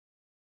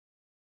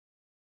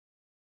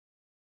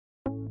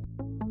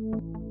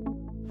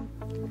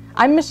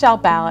I'm Michelle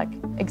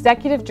Balleck,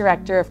 Executive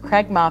Director of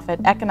Craig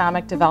Moffat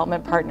Economic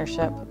Development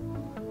Partnership,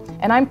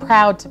 and I'm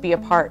proud to be a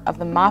part of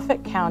the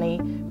Moffat County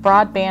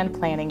Broadband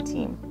Planning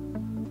Team.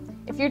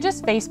 If you're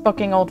just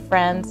Facebooking old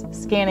friends,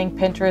 scanning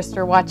Pinterest,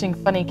 or watching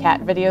funny cat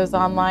videos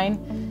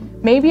online,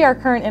 maybe our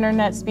current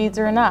internet speeds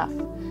are enough.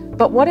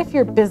 But what if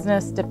your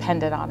business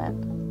depended on it?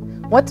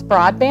 What's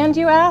broadband,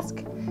 you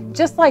ask?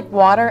 Just like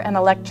water and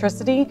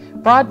electricity,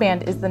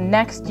 broadband is the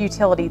next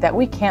utility that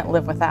we can't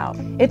live without.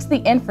 It's the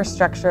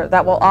infrastructure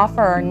that will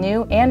offer our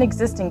new and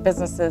existing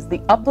businesses the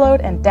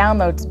upload and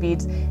download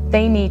speeds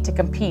they need to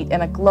compete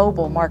in a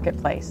global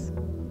marketplace.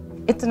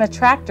 It's an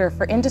attractor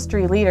for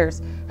industry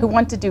leaders who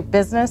want to do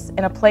business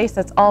in a place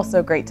that's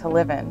also great to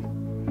live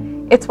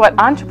in. It's what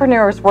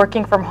entrepreneurs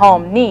working from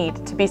home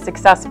need to be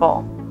successful.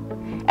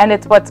 And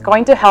it's what's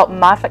going to help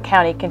Moffat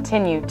County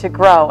continue to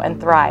grow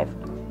and thrive.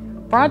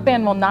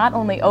 Broadband will not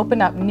only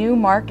open up new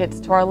markets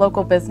to our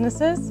local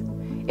businesses,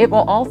 it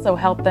will also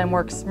help them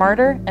work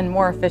smarter and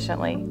more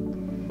efficiently.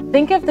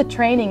 Think of the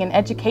training and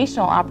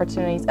educational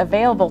opportunities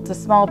available to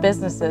small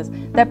businesses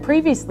that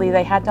previously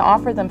they had to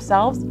offer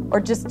themselves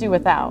or just do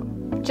without.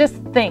 Just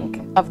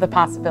think of the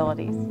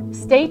possibilities.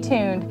 Stay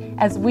tuned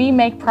as we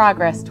make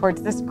progress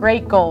towards this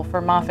great goal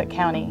for Moffat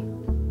County.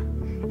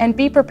 And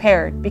be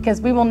prepared,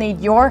 because we will need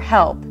your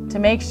help to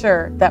make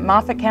sure that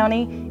Moffat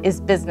County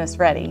is business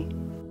ready.